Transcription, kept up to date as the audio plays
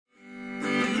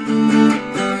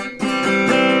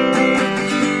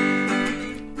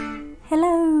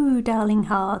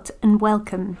drinking heart, and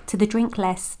welcome to the Drink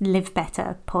Less, Live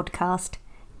Better podcast.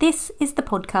 This is the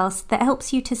podcast that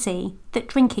helps you to see that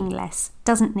drinking less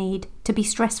doesn't need to be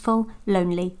stressful,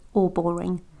 lonely, or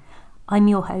boring. I'm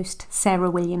your host,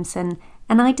 Sarah Williamson,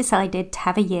 and I decided to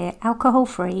have a year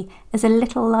alcohol-free as a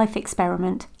little life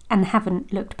experiment and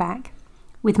haven't looked back.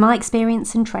 With my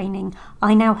experience and training,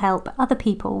 I now help other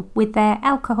people with their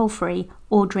alcohol-free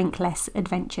or drink less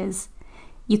adventures.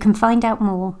 You can find out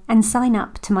more and sign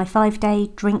up to my 5-day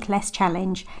Drink Less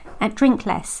challenge at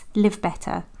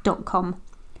drinklesslivebetter.com.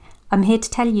 I'm here to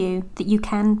tell you that you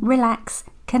can relax,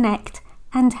 connect,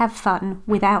 and have fun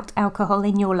without alcohol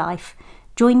in your life.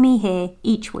 Join me here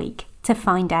each week to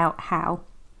find out how.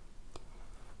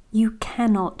 You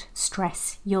cannot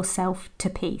stress yourself to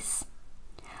peace.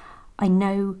 I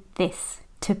know this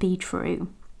to be true.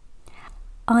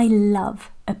 I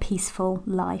love a peaceful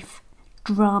life,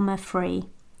 drama-free.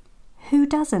 Who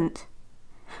doesn't?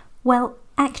 Well,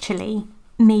 actually,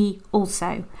 me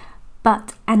also,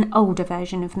 but an older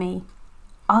version of me.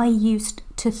 I used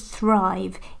to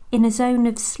thrive in a zone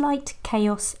of slight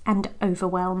chaos and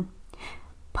overwhelm.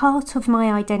 Part of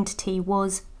my identity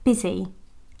was busy,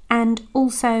 and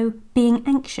also being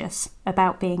anxious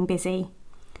about being busy.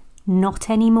 Not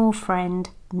anymore, friend,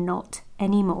 not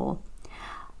anymore.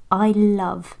 I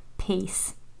love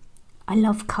peace. I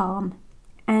love calm.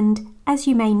 And as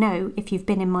you may know if you've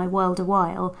been in my world a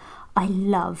while, I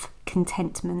love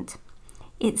contentment.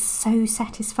 It's so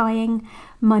satisfying.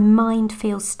 My mind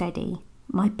feels steady.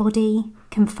 My body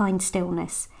can find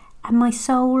stillness. And my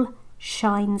soul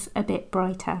shines a bit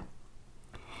brighter.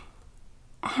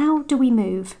 How do we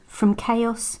move from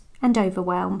chaos and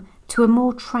overwhelm to a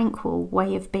more tranquil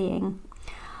way of being?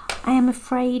 I am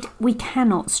afraid we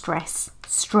cannot stress,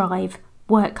 strive,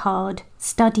 work hard,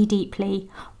 study deeply,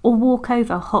 or walk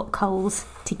over hot coals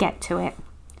to get to it.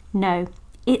 No,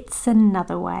 it's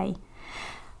another way.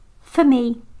 For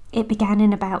me, it began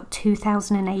in about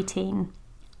 2018,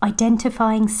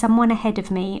 identifying someone ahead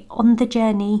of me on the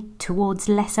journey towards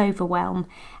less overwhelm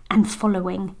and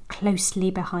following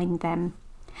closely behind them.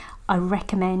 I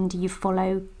recommend you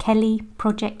follow Kelly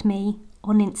Project Me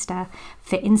on Insta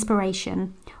for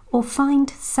inspiration, or find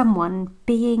someone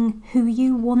being who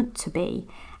you want to be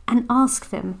and ask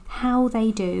them how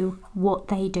they do what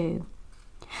they do.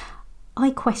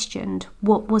 I questioned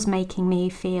what was making me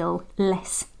feel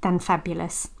less than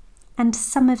fabulous, and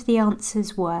some of the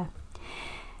answers were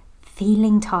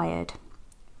feeling tired,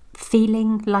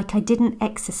 feeling like I didn't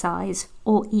exercise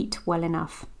or eat well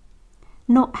enough,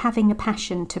 not having a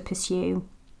passion to pursue,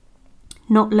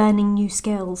 not learning new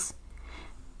skills,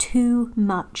 too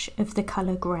much of the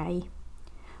colour grey,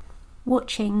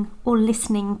 watching or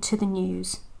listening to the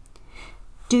news,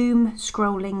 doom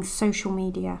scrolling social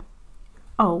media,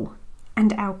 oh,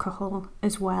 and alcohol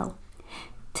as well,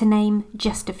 to name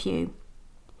just a few.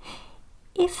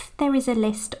 If there is a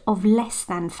list of less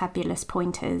than fabulous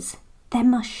pointers, there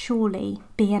must surely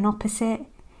be an opposite.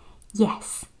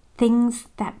 Yes, things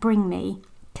that bring me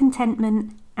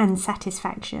contentment and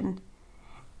satisfaction.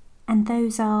 And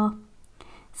those are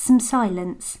some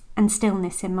silence and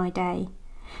stillness in my day,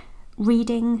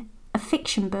 reading a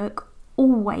fiction book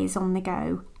always on the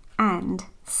go and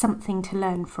something to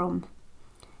learn from,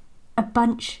 a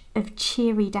bunch of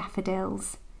cheery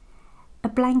daffodils, a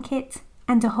blanket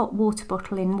and a hot water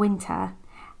bottle in winter,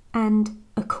 and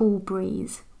a cool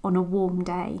breeze on a warm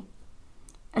day,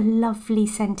 a lovely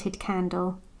scented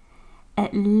candle,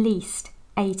 at least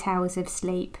 8 hours of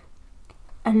sleep,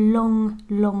 a long,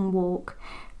 long walk,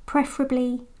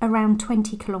 preferably around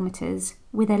 20 kilometres,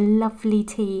 with a lovely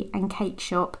tea and cake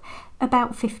shop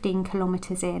about 15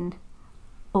 kilometres in.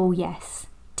 Oh yes,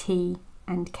 tea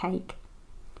and cake.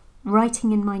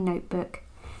 Writing in my notebook,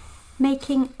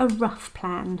 making a rough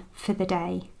plan for the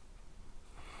day.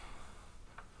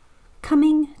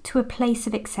 Coming to a place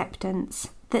of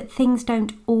acceptance that things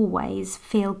don't always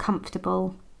feel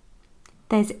comfortable.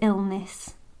 There's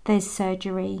illness, there's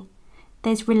surgery,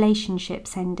 there's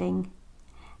relationships ending.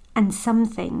 And some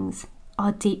things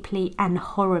are deeply and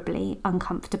horribly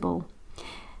uncomfortable.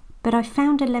 But I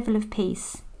found a level of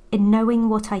peace in knowing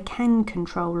what I can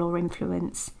control or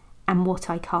influence and what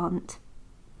I can't.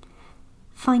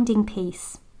 Finding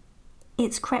peace.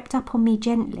 It's crept up on me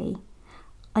gently.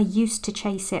 I used to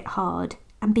chase it hard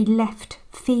and be left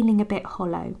feeling a bit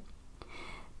hollow.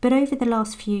 But over the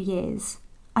last few years,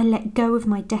 I let go of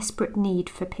my desperate need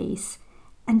for peace.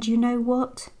 And you know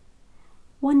what?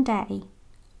 One day,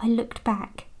 I looked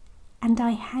back and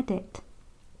I had it.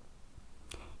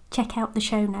 Check out the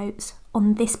show notes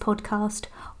on this podcast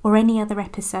or any other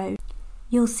episode.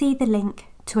 You'll see the link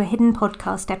to a hidden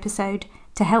podcast episode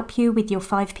to help you with your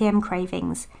 5 p.m.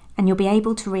 cravings, and you'll be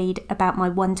able to read about my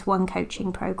one-to-one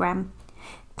coaching programme.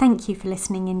 Thank you for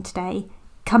listening in today.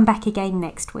 Come back again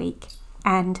next week.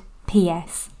 And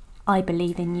P.S. I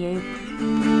believe in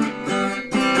you.